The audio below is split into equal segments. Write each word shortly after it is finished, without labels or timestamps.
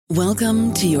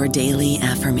Welcome to your daily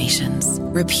affirmations.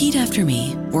 Repeat after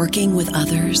me. Working with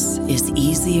others is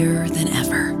easier than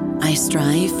ever. I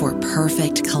strive for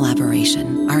perfect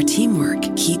collaboration. Our teamwork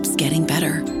keeps getting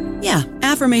better. Yeah,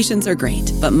 affirmations are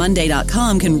great, but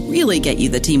Monday.com can really get you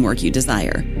the teamwork you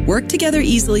desire. Work together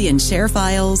easily and share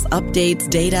files, updates,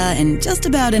 data, and just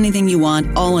about anything you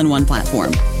want all in one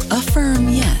platform. Affirm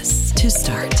yes to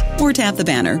start, or tap the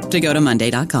banner to go to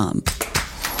Monday.com.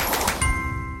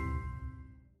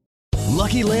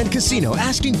 Lucky Land Casino,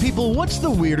 asking people, what's the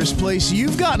weirdest place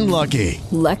you've gotten lucky?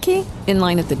 Lucky? In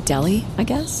line at the deli, I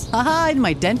guess? Aha, in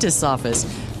my dentist's office.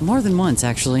 More than once,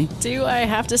 actually. Do I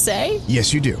have to say?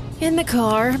 Yes, you do. In the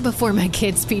car before my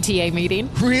kids' PTA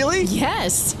meeting. Really?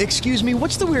 Yes. Excuse me,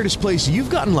 what's the weirdest place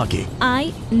you've gotten lucky?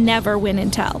 I never win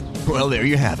and tell. Well, there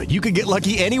you have it. You can get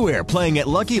lucky anywhere, playing at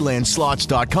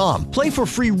LuckyLandSlots.com. Play for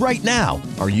free right now.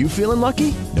 Are you feeling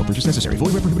lucky? No purchase necessary.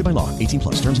 Void where prohibited by law. 18+.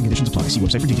 Terms and conditions apply. See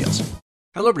website for details.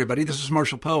 Hello, everybody. This is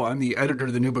Marshall Poe. I'm the editor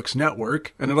of the New Books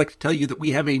Network, and I'd like to tell you that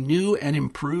we have a new and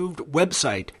improved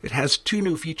website. It has 2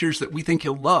 new features that we think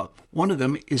you'll love. One of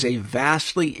them is a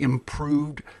vastly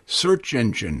improved search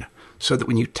engine, so that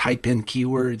when you type in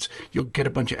keywords, you'll get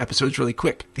a bunch of episodes really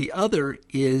quick. The other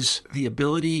is the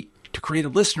ability to create a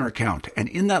listener account. And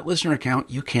in that listener account,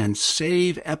 you can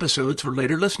save episodes for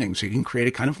later listening. So you can create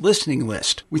a kind of listening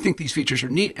list. We think these features are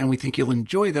neat, and we think you'll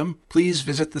enjoy them. Please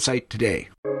visit the site today.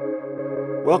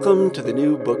 Welcome to the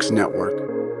New Books Network.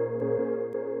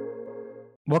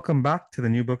 Welcome back to the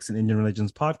New Books in Indian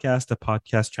Religions podcast, a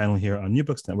podcast channel here on New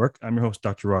Books Network. I'm your host,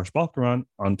 Dr. Raj Balkaran,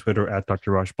 on Twitter at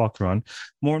Dr. Raj Balkaran.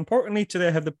 More importantly, today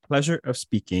I have the pleasure of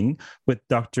speaking with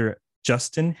Dr.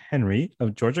 Justin Henry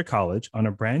of Georgia College on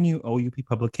a brand new OUP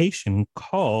publication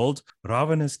called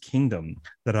Ravana's Kingdom,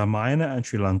 the Ramayana and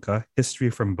Sri Lanka,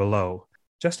 History from Below.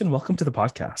 Justin, welcome to the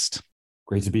podcast.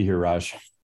 Great to be here, Raj.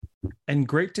 And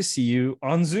great to see you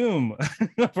on Zoom.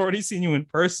 I've already seen you in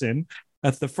person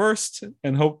at the first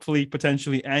and hopefully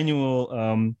potentially annual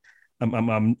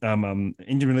Indian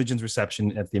Religions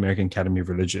reception at the American Academy of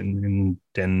Religion in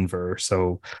Denver.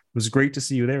 So it was great to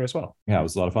see you there as well. Yeah, it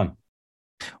was a lot of fun.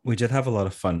 We did have a lot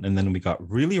of fun. And then we got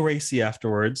really racy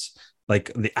afterwards.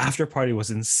 Like the after party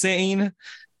was insane.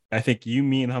 I think you,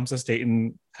 me, and Hamza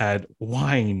Staten had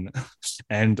wine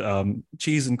and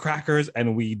cheese and crackers,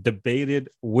 and we debated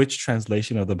which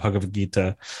translation of the Bhagavad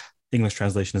Gita, English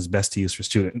translation, is best to use for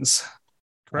students.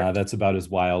 Correct? That's about as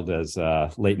wild as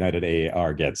late night at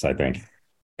AAR gets, I think.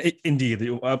 Indeed,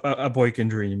 a boy can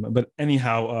dream. But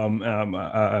anyhow,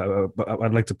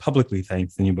 I'd like to publicly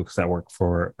thank the New Books Network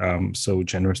for so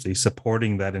generously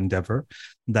supporting that endeavor,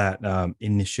 that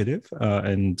initiative,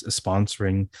 and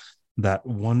sponsoring that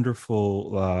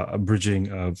wonderful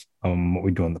bridging of what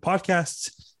we do on the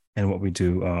podcasts and what we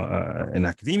do in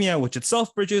academia, which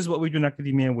itself bridges what we do in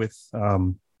academia with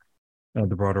the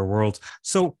broader world.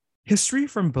 So history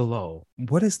from below,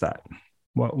 what is that?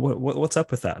 What's up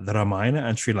with that? The Ramayana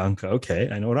and Sri Lanka. Okay,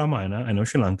 I know Ramayana, I know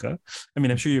Sri Lanka. I mean,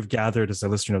 I'm sure you've gathered as a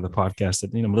listener of the podcast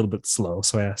that I'm a little bit slow,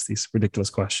 so I ask these ridiculous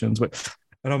questions. But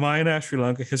Ramayana, Sri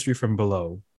Lanka, history from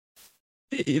below.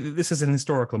 This is an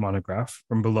historical monograph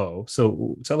from below.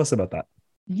 So tell us about that.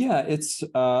 Yeah, it's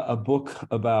a book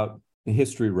about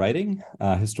history writing,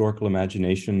 historical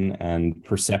imagination, and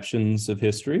perceptions of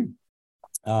history.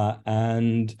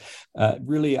 And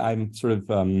really, I'm sort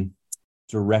of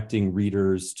directing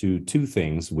readers to 2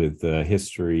 things with the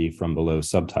history from below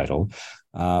subtitle.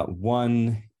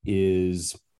 One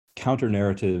is counter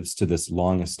narratives to this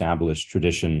long established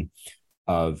tradition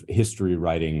of history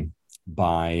writing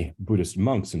by Buddhist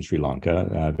monks in Sri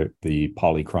Lanka, the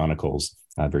Pali Chronicles,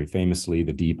 very famously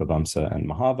the Dipavamsa and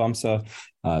Mahavamsa,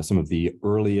 some of the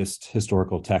earliest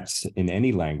historical texts in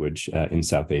any language in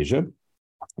South Asia.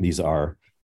 These are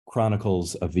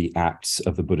chronicles of the acts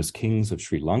of the Buddhist kings of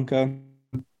Sri Lanka.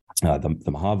 The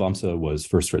Mahavamsa was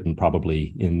first written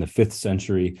probably in the 5th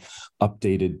century,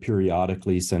 updated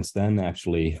periodically since then,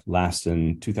 actually last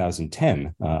in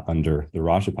 2010 under the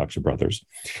Rajapaksa brothers.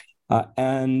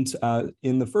 And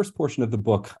in the first portion of the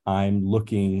book, I'm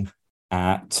looking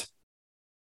at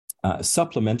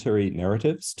supplementary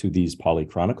narratives to these Pali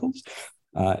Chronicles,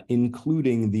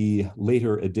 including the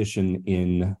later addition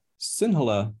in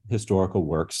Sinhala historical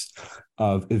works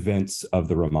of events of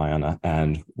the Ramayana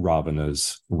and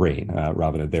Ravana's reign,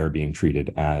 Ravana there being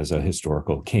treated as a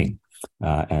historical king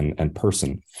and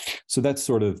person. So that's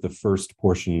sort of the first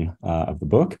portion of the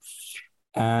book.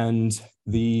 And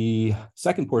the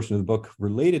second portion of the book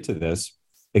related to this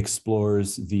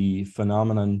explores the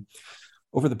phenomenon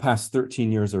over the past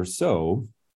 13 years or so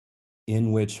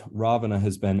in which Ravana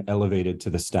has been elevated to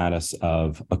the status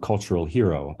of a cultural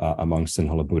hero among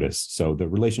Sinhala Buddhists. So the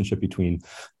relationship between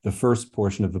the first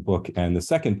portion of the book and the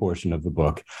second portion of the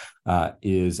book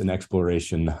is an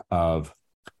exploration of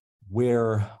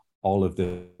where all of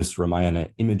this Ramayana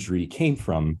imagery came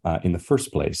from in the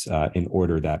first place, in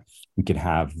order that we could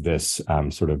have this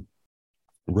sort of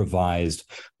revised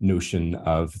notion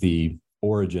of the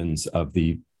origins of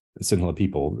the Sinhala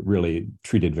people, really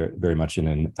treated very, very much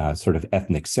in a sort of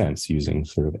ethnic sense, using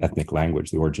sort of ethnic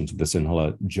language, the origins of the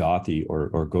Sinhala Jati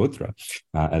or Gotra,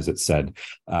 as it's said.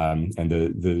 And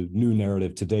the new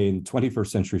narrative today in 21st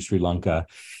century Sri Lanka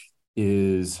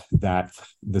is that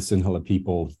the Sinhala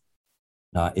people,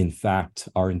 in fact,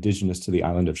 are indigenous to the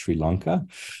island of Sri Lanka,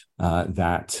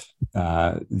 that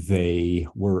they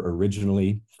were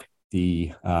originally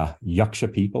the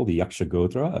Yaksha people, the Yaksha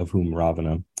Gotra, of whom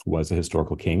Ravana was a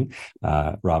historical king.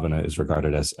 Ravana is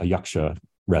regarded as a Yaksha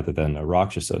rather than a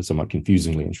Rakshasa, somewhat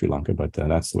confusingly in Sri Lanka, but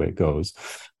that's the way it goes.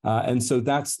 And so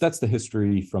that's the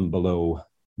history from below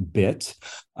bit.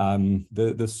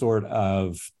 The sort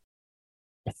of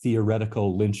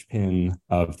theoretical linchpin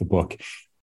of the book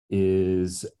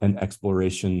is an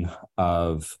exploration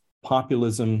of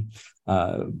populism,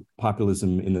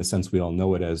 populism in the sense we all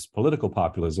know it as political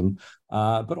populism,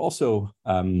 but also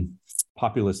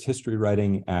populist history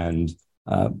writing and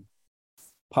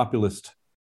populist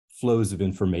flows of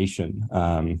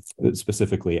information,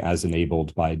 specifically as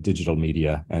enabled by digital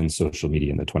media and social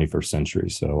media in the 21st century.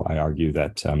 So I argue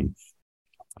that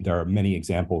there are many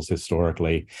examples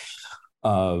historically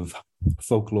of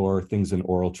folklore, things in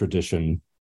oral tradition,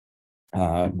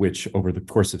 which over the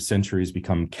course of centuries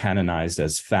become canonized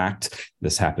as fact.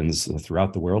 This happens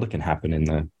throughout the world. It can happen in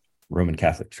the Roman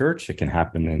Catholic Church. It can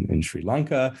happen in Sri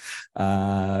Lanka,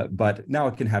 but now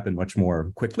it can happen much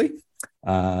more quickly.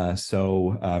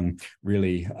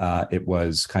 Really, it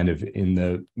was kind of in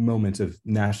the moment of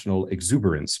national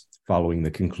exuberance following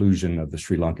the conclusion of the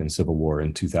Sri Lankan Civil War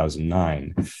in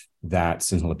 2009 that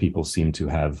Sinhala people seem to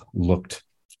have looked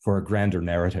for a grander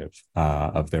narrative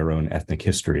of their own ethnic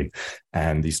history.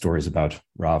 And these stories about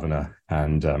Ravana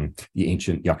and the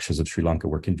ancient Yakshas of Sri Lanka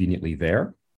were conveniently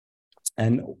there.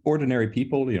 And ordinary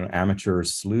people, amateur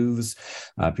sleuths,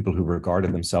 people who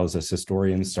regarded themselves as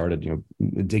historians, started,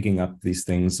 digging up these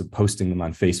things, posting them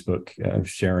on Facebook,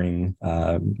 sharing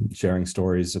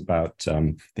stories about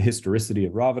the historicity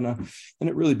of Ravana. And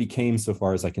it really became, so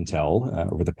far as I can tell,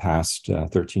 over the past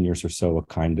 13 years or so, a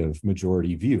kind of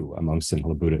majority view among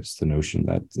Sinhala Buddhists, the notion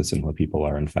that the Sinhala people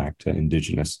are in fact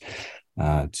indigenous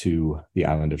to the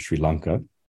island of Sri Lanka.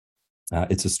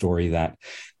 It's a story that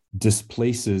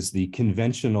displaces the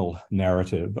conventional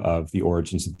narrative of the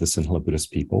origins of the Sinhala Buddhist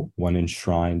people, one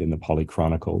enshrined in the Pali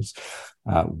Chronicles,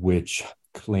 which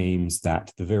claims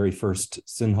that the very first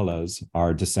Sinhalas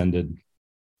are descended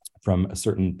from a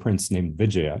certain prince named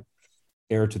Vijaya,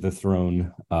 heir to the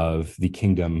throne of the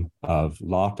kingdom of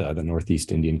Lata, the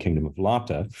Northeast Indian kingdom of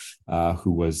Lata,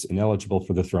 who was ineligible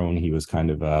for the throne. He was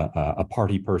kind of a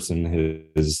party person.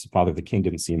 His father, the king,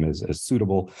 didn't seem as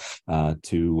suitable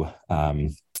to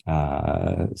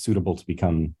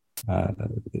become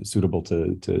suitable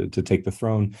to take the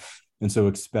throne, and so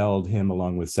expelled him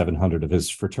along with 700 of his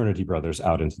fraternity brothers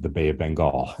out into the Bay of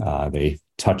Bengal. They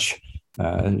touch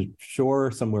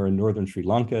shore somewhere in northern Sri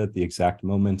Lanka at the exact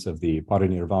moment of the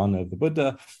parinirvana of the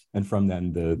Buddha, and from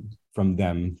them the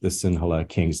Sinhala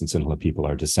kings and Sinhala people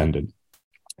are descended.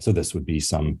 So this would be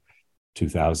some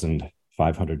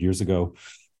 2,500 years ago,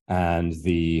 and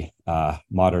the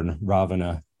modern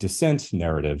Ravana descent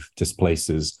narrative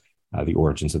displaces the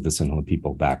origins of the Sinhala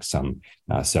people back some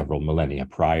several millennia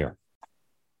prior.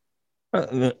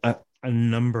 A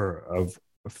number of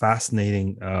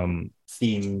fascinating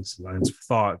themes, lines of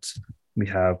thought. We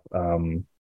have, the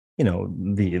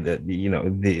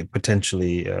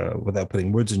potentially, without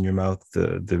putting words in your mouth,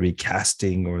 the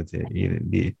recasting or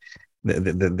the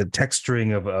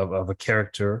texturing of a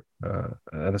character,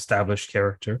 an established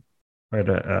character, right?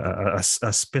 A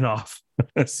spin-off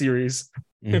series,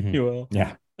 if you will.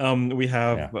 Yeah. We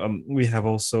have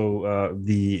also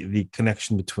the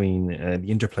connection between the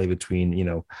interplay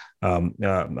between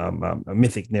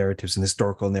mythic narratives and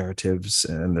historical narratives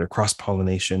and their cross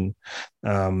pollination.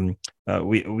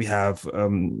 We have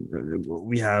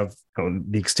the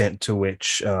extent to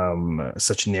which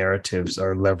such narratives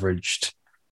are leveraged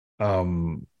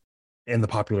in the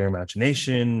popular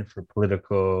imagination for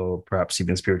political, perhaps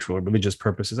even spiritual or religious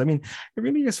purposes. I mean, it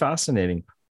really is fascinating.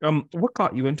 What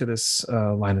got you into this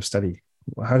line of study?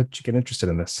 How did you get interested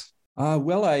in this?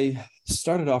 Well, I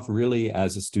started off really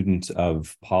as a student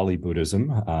of Pali Buddhism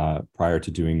prior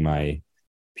to doing my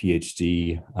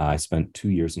PhD, I spent 2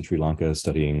 years in Sri Lanka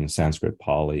studying Sanskrit,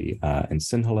 Pali, and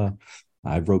Sinhala.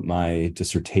 I wrote my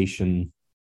dissertation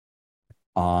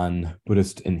on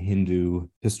Buddhist and Hindu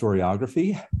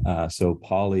historiography, so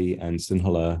Pali and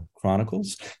Sinhala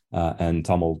chronicles and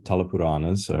Tamil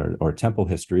Talapuranas or temple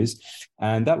histories.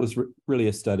 And that was really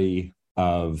a study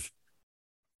of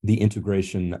the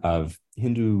integration of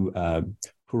Hindu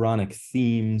Puranic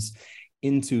themes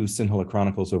into Sinhala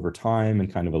chronicles over time,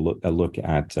 and kind of a look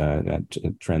at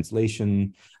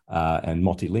translation and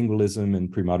multilingualism in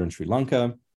pre-modern Sri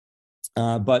Lanka.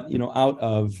 But out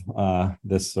of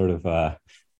this sort of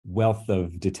wealth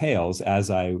of details, as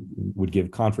I would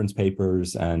give conference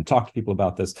papers and talk to people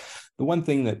about this, the one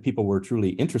thing that people were truly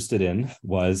interested in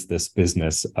was this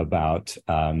business about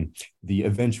the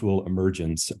eventual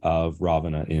emergence of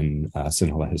Ravana in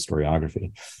Sinhala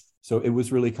historiography. So it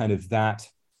was really kind of that,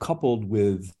 coupled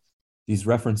with these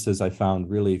references I found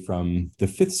really from the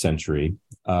 5th century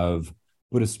of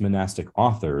Buddhist monastic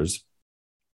authors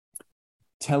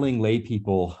telling lay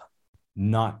people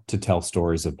not to tell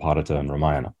stories of Bharata and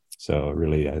Ramayana. So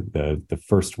really the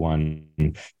first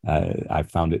one I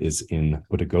found is in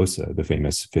Buddhaghosa, the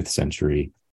famous 5th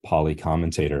century Pali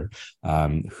commentator,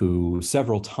 who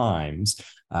several times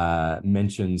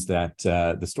mentions that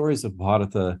the stories of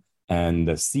Bharata and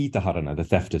the Sita Harana, the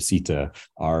theft of Sita,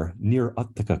 are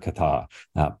nirattaka katha,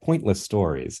 pointless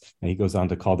stories. And he goes on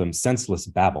to call them senseless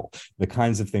babble, the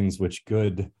kinds of things which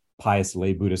good pious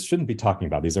lay Buddhists shouldn't be talking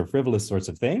about. These are frivolous sorts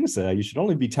of things. You should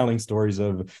only be telling stories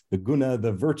of the guna,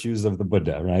 the virtues of the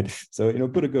Buddha, right? So,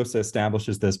 Buddhaghosa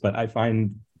establishes this, but I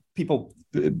find people,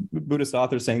 Buddhist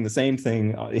authors, saying the same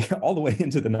thing all the way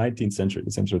into the 19th century,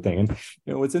 the same sort of thing.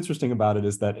 And what's interesting about it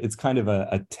is that it's kind of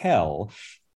a tell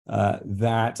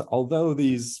that although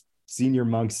these senior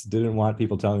monks didn't want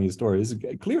people telling these stories,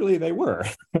 clearly they were.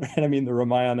 And I mean, the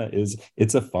Ramayana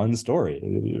it's a fun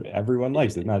story. Everyone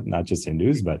likes it, not just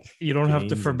Hindus, but you don't have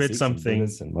to forbid something.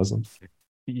 And Muslims.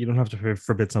 You don't have to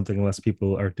forbid something unless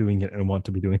people are doing it and want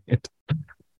to be doing it.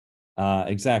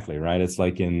 Exactly, right. It's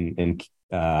like in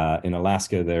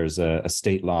Alaska, there's a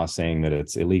state law saying that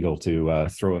it's illegal to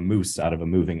throw a moose out of a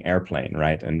moving airplane,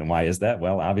 right? And why is that?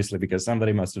 Well, obviously because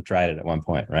somebody must have tried it at one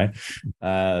point, right?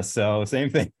 So same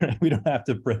thing. We don't have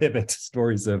to prohibit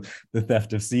stories of the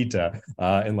theft of Sita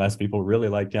unless people really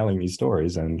like telling these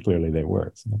stories, and clearly they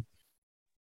were. So.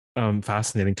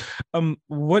 Fascinating.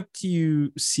 What do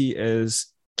you see as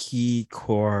key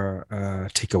core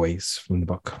takeaways from the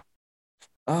book?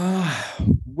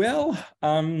 Well,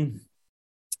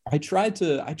 I tried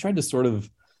to sort of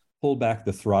pull back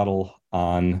the throttle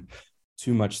on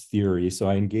too much theory. So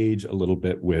I engage a little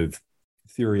bit with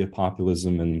theory of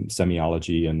populism and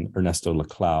semiology and Ernesto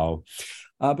Laclau.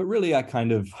 But really, I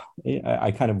kind of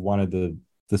wanted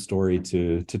the story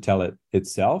to tell it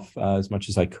itself as much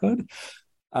as I could.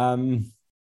 In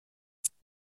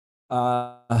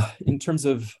terms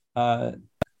of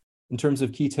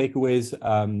key takeaways,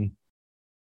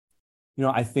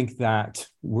 I think that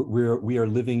we are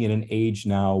living in an age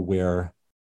now where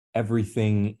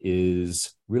everything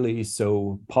is really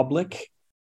so public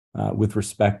with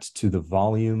respect to the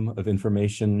volume of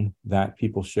information that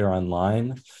people share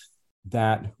online,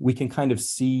 that we can kind of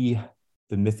see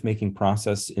the myth-making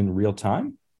process in real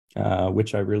time,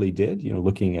 which I really did,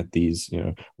 looking at these,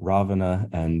 Ravana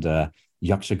and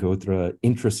Yakshagotra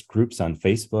interest groups on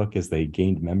Facebook as they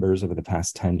gained members over the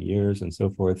past 10 years and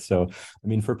so forth. So, I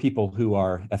mean, for people who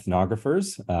are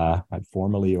ethnographers,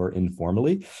 formally or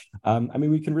informally,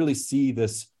 we can really see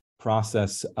this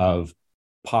process of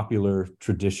popular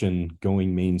tradition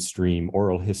going mainstream,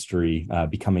 oral history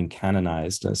becoming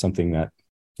canonized, something that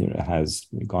has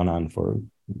gone on for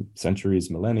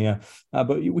centuries, millennia,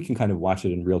 but we can kind of watch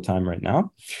it in real time right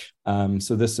now.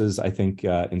 So this is, I think,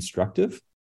 instructive.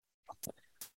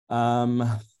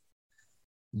 I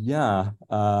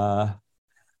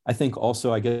think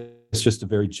also, I guess, just a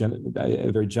very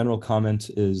general comment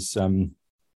is, in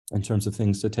terms of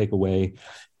things to take away,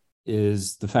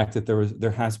 is the fact that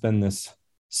there has been this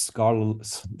scholarly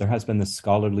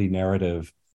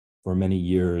narrative for many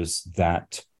years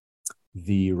that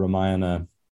the Ramayana,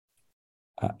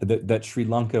 that Sri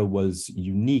Lanka was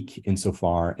unique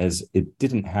insofar as it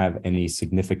didn't have any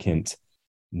significant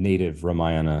native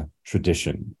Ramayana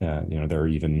tradition. There are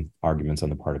even arguments on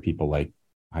the part of people like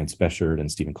Heinz Beschert and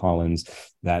Stephen Collins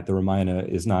that the Ramayana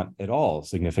is not at all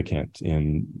significant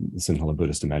in Sinhala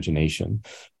Buddhist imagination.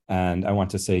 And I want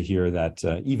to say here that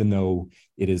even though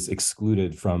it is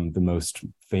excluded from the most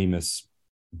famous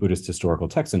Buddhist historical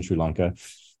texts in Sri Lanka,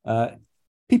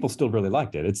 people still really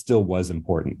liked it. It still was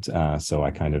important. So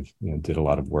I kind of did a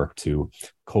lot of work to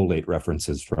collate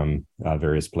references from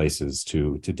various places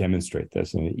to demonstrate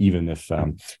this. And even if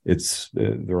it's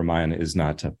the Ramayana is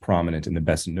not prominent in the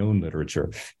best known literature,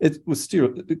 it was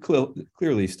still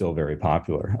clearly still very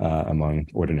popular among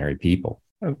ordinary people.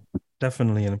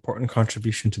 Definitely an important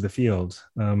contribution to the field,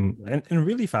 and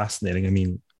really fascinating. I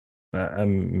mean,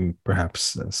 I'm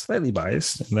perhaps slightly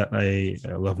biased in that I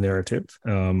love narrative,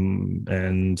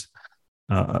 and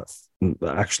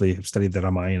actually have studied the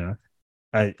Ramayana.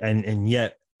 And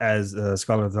yet, as a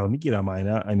scholar of the Valmiki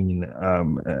Ramayana, I mean,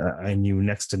 I knew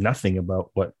next to nothing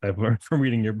about what I've learned from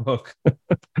reading your book.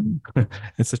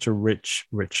 It's such a rich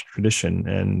tradition,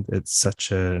 and it's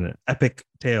such an epic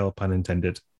tale, pun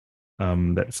intended,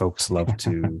 that folks love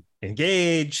to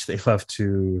engage. They love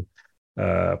to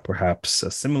perhaps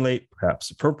assimilate, perhaps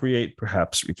appropriate,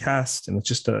 perhaps recast, and it's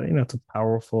just it's a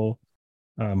powerful,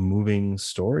 moving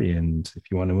story. And if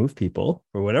you want to move people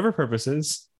for whatever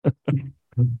purposes,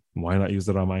 why not use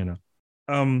the Ramayana?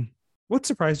 What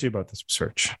surprised you about this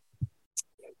research?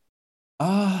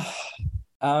 So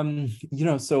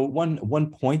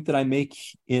one point that I make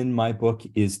in my book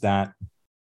is that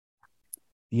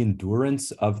the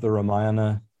endurance of the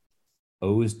Ramayana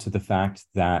owes to the fact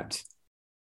that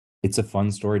it's a fun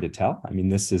story to tell. I mean,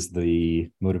 this is the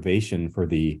motivation for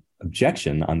the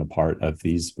objection on the part of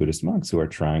these Buddhist monks who are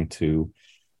trying to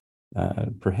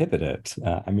prohibit it.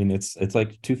 I mean, it's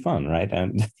like too fun, right?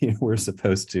 And we're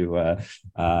supposed to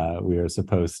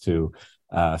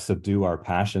subdue our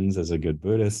passions as a good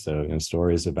Buddhist. So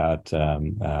stories about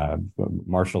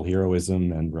martial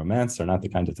heroism and romance are not the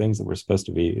kind of things that we're supposed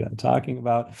to be talking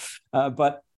about.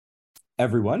 But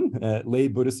everyone, lay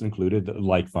Buddhists included,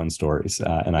 like fun stories,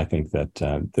 and I think that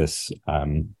this.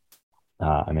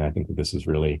 I think that this is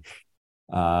really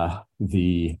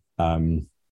the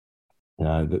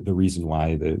reason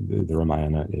why the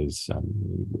Ramayana is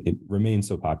it remains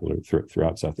so popular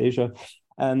throughout South Asia,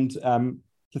 and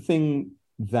the thing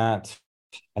that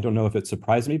I don't know if it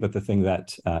surprised me, but the thing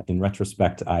that in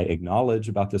retrospect I acknowledge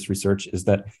about this research is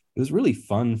that it was really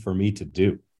fun for me to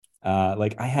do.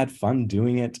 I had fun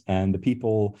doing it, and the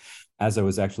people, as I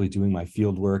was actually doing my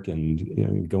field work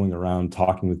and going around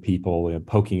talking with people,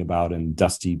 poking about in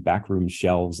dusty backroom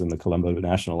shelves in the Colombo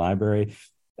National Library,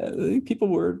 people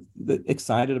were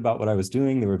excited about what I was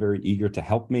doing. They were very eager to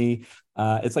help me.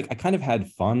 It's like I kind of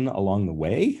had fun along the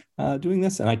way doing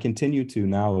this, and I continue to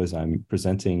now as I'm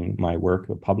presenting my work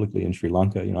publicly in Sri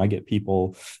Lanka. I get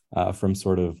people from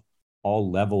sort of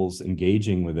all levels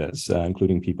engaging with this,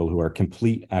 including people who are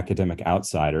complete academic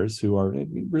outsiders who are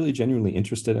really genuinely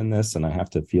interested in this, and I have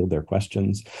to field their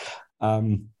questions.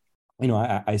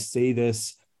 I say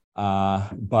this,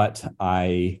 but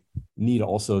I need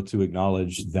also to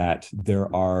acknowledge that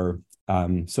there are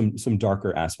some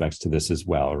darker aspects to this as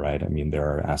well, right? I mean, there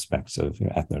are aspects of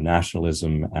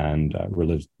ethno-nationalism and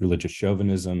religious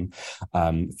chauvinism,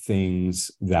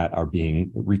 things that are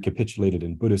being recapitulated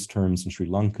in Buddhist terms in Sri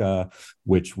Lanka,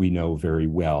 which we know very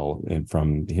well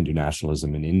from Hindu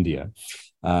nationalism in India.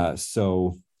 It's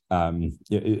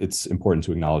important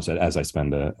to acknowledge that, as I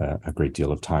spend a great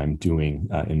deal of time doing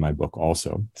in my book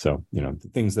also. So,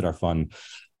 the things that are fun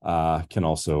can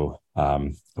also,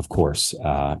 of course,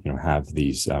 have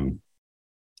these dark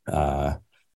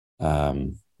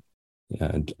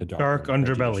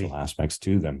underbelly aspects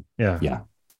to them. Yeah.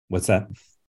 What's that?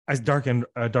 As dark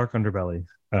underbelly.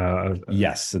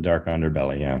 Yes, the dark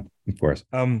underbelly. Yeah, of course.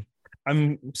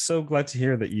 I'm so glad to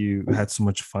hear that you had so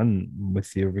much fun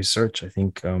with your research. I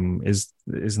think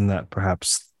isn't that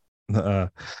perhaps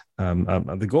the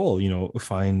goal?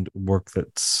 Find work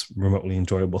that's remotely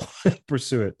enjoyable,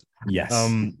 pursue it. Yes.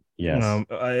 Yes.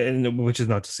 Which is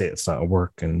not to say it's not a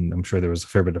work, and I'm sure there was a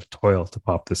fair bit of toil to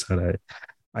pop this out.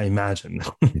 I imagine,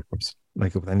 of course,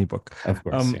 like with any book. Of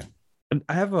course.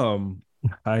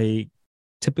 I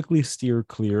typically steer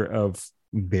clear of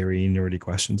very nerdy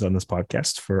questions on this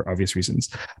podcast for obvious reasons,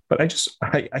 but I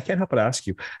can't help but ask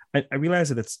you. I realize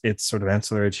that it's sort of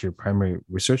ancillary to your primary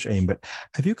research aim, but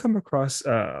have you come across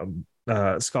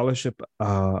scholarship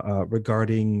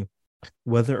regarding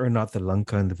whether or not the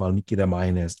Lanka and the Valmiki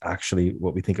Ramayana is actually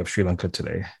what we think of Sri Lanka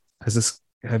today?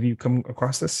 Have you come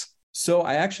across this? So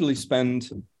I actually spend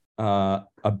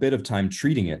a bit of time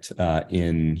treating it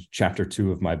in chapter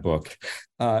 2 of my book,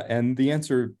 and the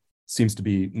answer seems to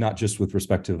be not just with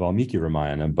respect to Valmiki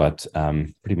Ramayana, but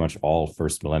pretty much all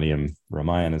first millennium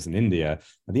Ramayanas in India.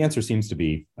 The answer seems to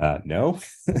be no,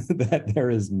 that there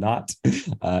is not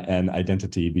an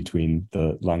identity between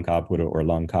the Lankapura or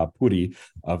Lankapuri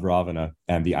of Ravana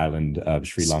and the island of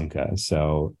Sri Lanka.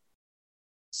 So,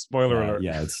 spoiler alert.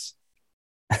 Yeah,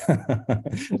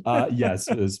 Yes,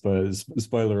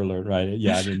 spoiler alert, right?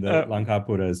 Yeah, I mean, the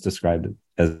Lankapura is described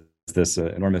as this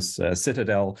enormous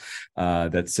citadel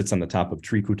that sits on the top of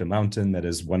Trikuta mountain that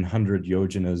is 100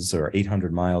 yojanas or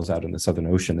 800 miles out in the Southern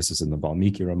Ocean. This is in the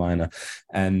Valmiki Ramayana.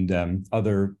 And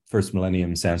other first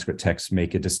millennium Sanskrit texts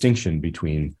make a distinction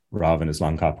between Ravana's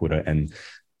Lankapura and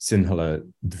Sinhala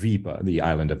Dvipa, the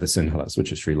island of the Sinhalas,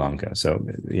 which is Sri Lanka. So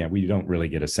yeah, we don't really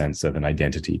get a sense of an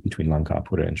identity between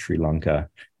Lankapura and Sri Lanka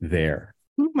there.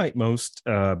 Who might most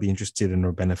be interested in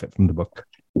or benefit from the book?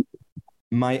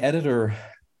 My editor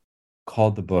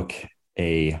called the book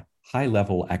a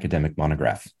high-level academic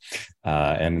monograph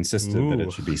and insisted that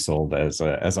it should be sold as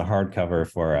a hardcover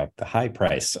for a high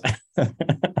price.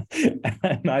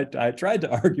 And I tried to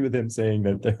argue with him, saying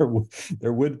that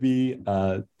there would be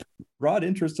broad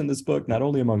interest in this book, not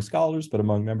only among scholars, but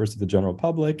among members of the general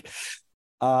public.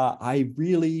 I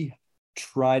really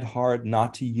tried hard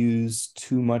not to use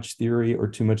too much theory or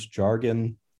too much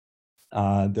jargon.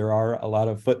 There are a lot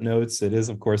of footnotes. It is,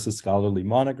 of course, a scholarly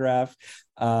monograph,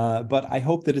 but I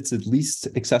hope that it's at least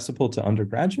accessible to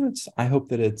undergraduates. I hope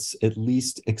that it's at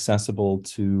least accessible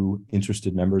to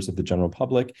interested members of the general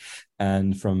public.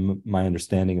 And from my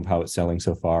understanding of how it's selling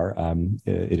so far,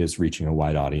 it is reaching a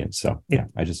wide audience. So yeah,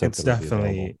 I just hope it's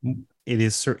definitely, it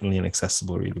is certainly an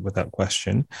accessible read without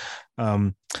question.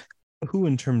 Who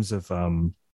in terms of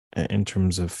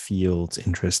fields,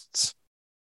 interests?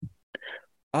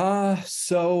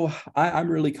 So I'm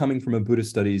really coming from a Buddhist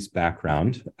studies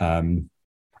background,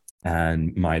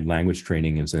 and my language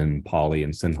training is in Pali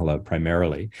and Sinhala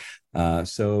primarily.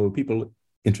 So people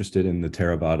interested in the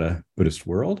Theravada Buddhist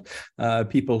world,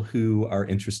 people who are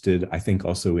interested, I think,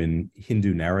 also in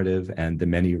Hindu narrative and the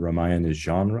many Ramayana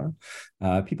genre,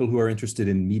 people who are interested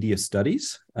in media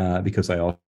studies, because I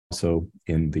also,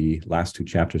 in the last two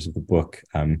chapters of the book,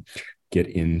 get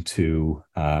into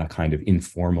kind of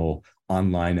informal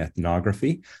online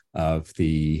ethnography of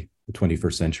the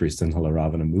 21st century Sinhala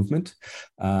Ravana movement.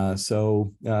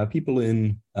 So people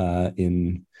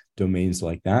in domains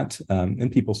like that, and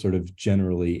people sort of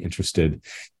generally interested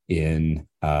in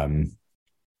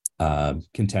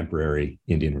contemporary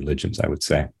Indian religions, I would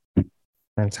say.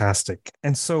 Fantastic.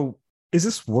 And so is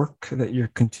this work that you're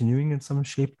continuing in some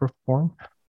shape or form?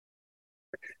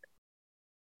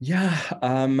 Yeah,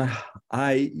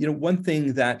 one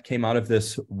thing that came out of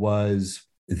this was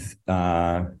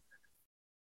one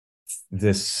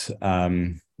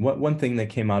thing that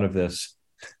came out of this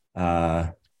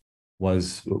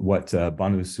was what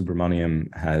Bhanu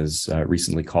Subramaniam has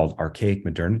recently called archaic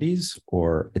modernities,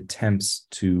 or attempts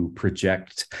to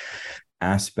project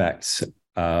aspects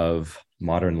of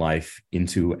modern life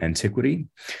into antiquity.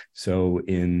 So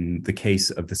in the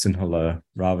case of the Sinhala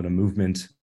Ravana movement,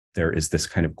 there is this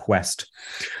kind of quest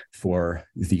for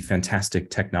the fantastic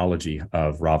technology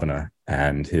of Ravana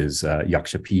and his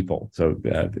Yaksha people. So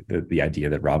the idea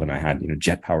that Ravana had,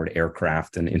 jet-powered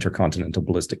aircraft and intercontinental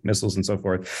ballistic missiles and so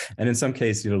forth. And in some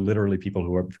cases, literally people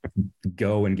who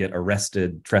go and get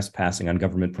arrested trespassing on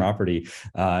government property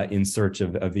in search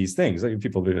of these things.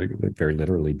 People very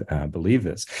literally believe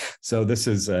this. So this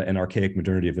is an archaic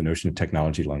modernity of the notion of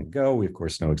technology long ago. We, of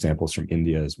course, know examples from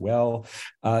India as well.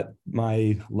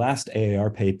 My last AAR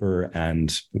paper,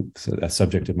 and a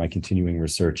subject of my continuing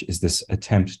research, is this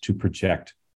attempt to project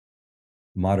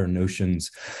modern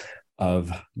notions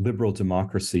of liberal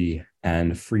democracy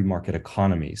and free market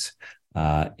economies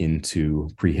into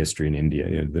prehistory in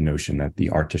India. The notion that the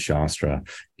Arthashastra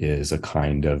is a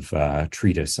kind of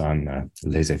treatise on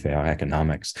laissez-faire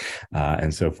economics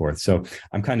and so forth. So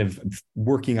I'm kind of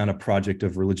working on a project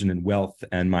of religion and wealth,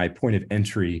 and my point of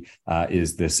entry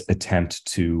is this attempt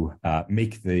to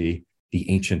make the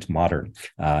ancient modern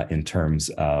in terms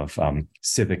of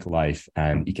civic life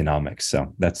and economics.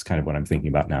 So that's kind of what I'm thinking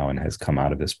about now and has come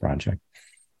out of this project.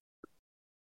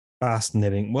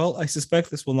 Fascinating. Well, I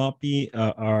suspect this will not be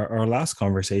our last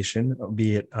conversation,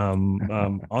 be it on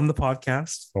the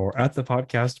podcast or at the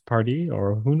podcast party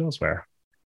or who knows where.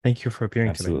 Thank you for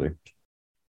appearing today. Absolutely.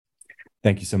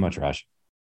 Thank you so much, Raj.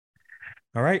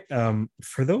 All right.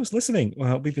 For those listening,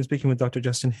 we've been speaking with Dr.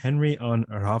 Justin Henry on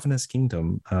Ravana's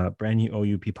Kingdom, brand new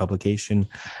OUP publication.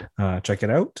 Check it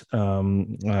out.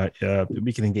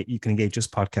 You can engage this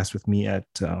podcast with me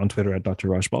on Twitter at Dr.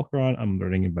 Raj Balkaran. I'm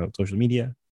learning about social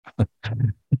media.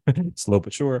 Slow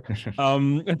but sure.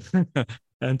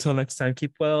 Until next time,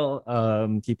 keep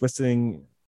well, keep listening,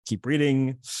 keep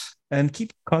reading, and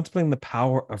keep contemplating the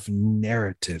power of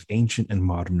narrative, ancient and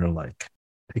modern alike.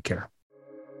 Take care.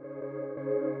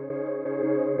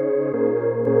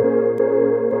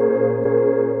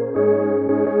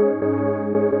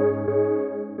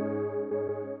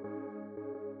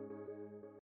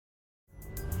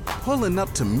 Pulling up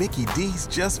to Mickey D's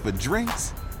just for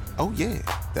drinks? Oh yeah,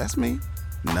 that's me.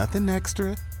 Nothing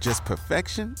extra, just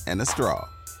perfection and a straw.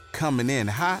 Coming in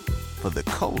hot for the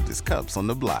coldest cups on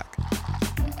the block.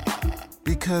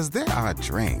 Because there are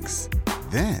drinks.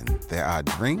 Then there are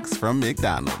drinks from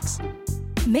McDonald's.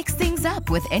 Mix things up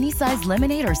with any size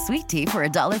lemonade or sweet tea for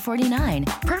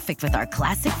 $1.49. Perfect with our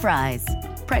classic fries.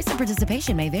 Price and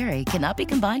participation may vary. Cannot be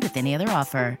combined with any other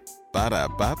offer.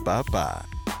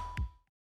 Ba-da-ba-ba-ba.